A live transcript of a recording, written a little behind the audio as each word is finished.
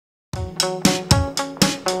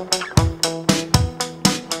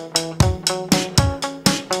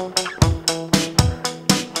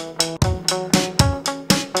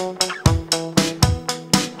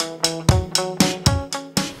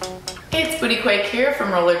Quake here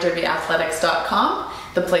from rollerderbyathletics.com,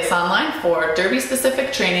 the place online for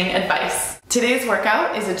derby-specific training advice. Today's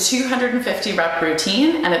workout is a 250 rep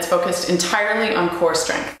routine and it's focused entirely on core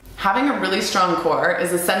strength. Having a really strong core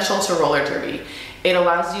is essential to roller derby. It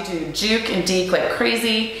allows you to juke and deek like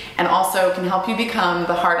crazy and also can help you become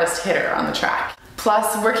the hardest hitter on the track.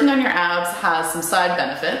 Plus, working on your abs has some side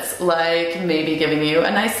benefits, like maybe giving you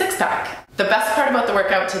a nice six-pack. The best part about the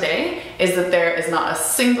workout today is that there is not a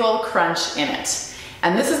single crunch in it.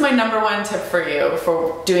 And this is my #1 tip for you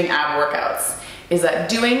for doing ab workouts, is that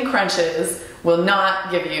doing crunches will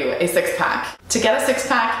not give you a six-pack. To get a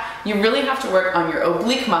six-pack, you really have to work on your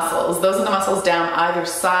oblique muscles. Those are the muscles down either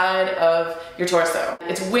side of your torso.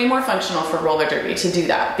 It's way more functional for roller derby to do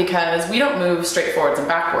that because we don't move straight forwards and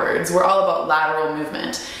backwards. We're all about lateral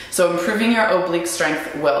movement. So improving your oblique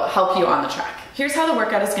strength will help you on the track. Here's how the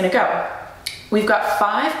workout is gonna go. We've got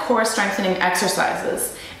 5 core strengthening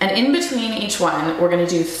exercises, and in between each one, we're gonna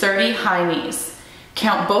do 30 high knees.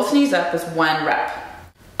 Count both knees up as 1 rep.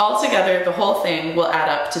 Altogether, the whole thing will add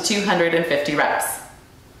up to 250 reps.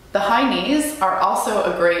 The high knees are also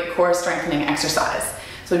a great core strengthening exercise.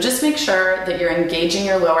 So just make sure that you're engaging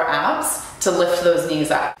your lower abs to lift those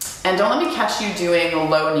knees up. And don't let me catch you doing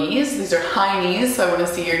low knees. These are high knees, so I wanna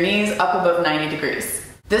see your knees up above 90 degrees.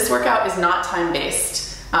 This workout is not time-based.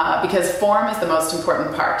 Because form is the most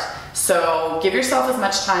important part. So give yourself as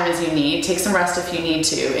much time as you need, take some rest if you need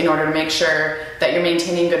to, in order to make sure that you're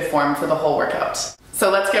maintaining good form for the whole workout. So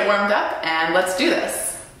let's get warmed up and let's do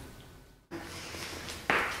this.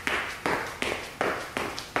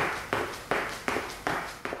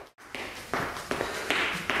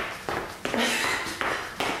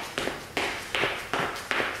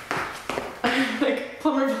 Like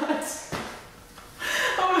plumber butts.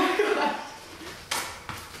 Oh my god.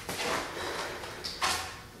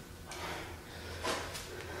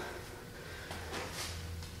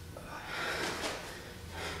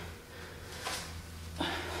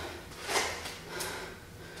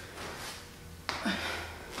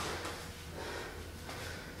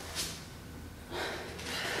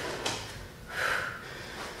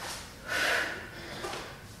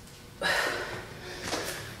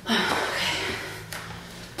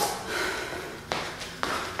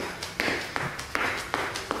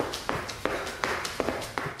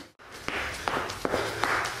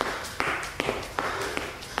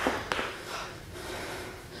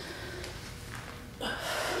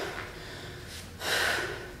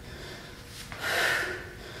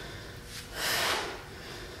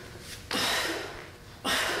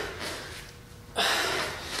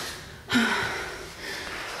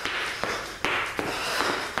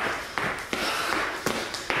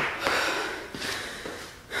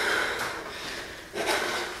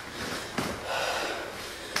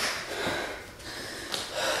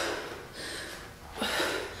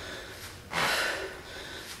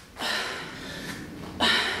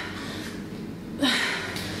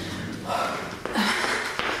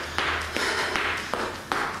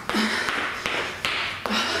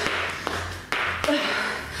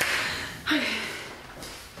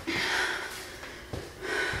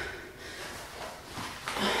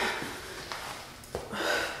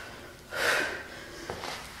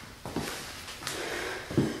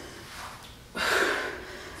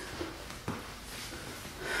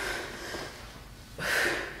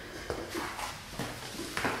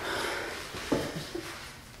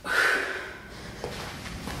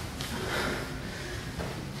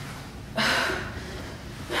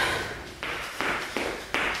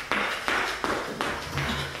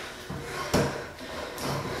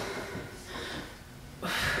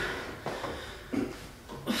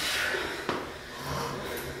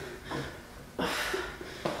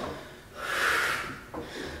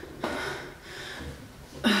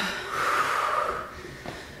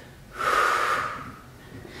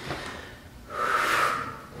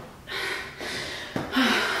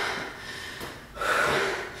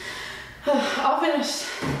 All finished.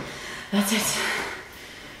 That's it.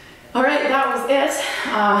 All right, that was it.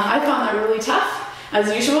 I found that really tough,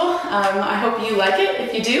 as usual. I hope you like it.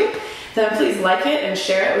 If you do, then please like it and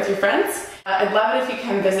share it with your friends. I'd love it if you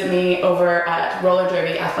can visit me over at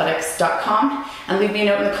rollerderbyathletics.com and leave me a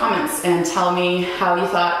note in the comments and tell me how you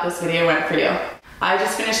thought this video went for you. I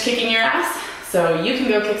just finished kicking your ass, so you can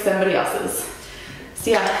go kick somebody else's.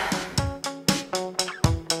 See ya.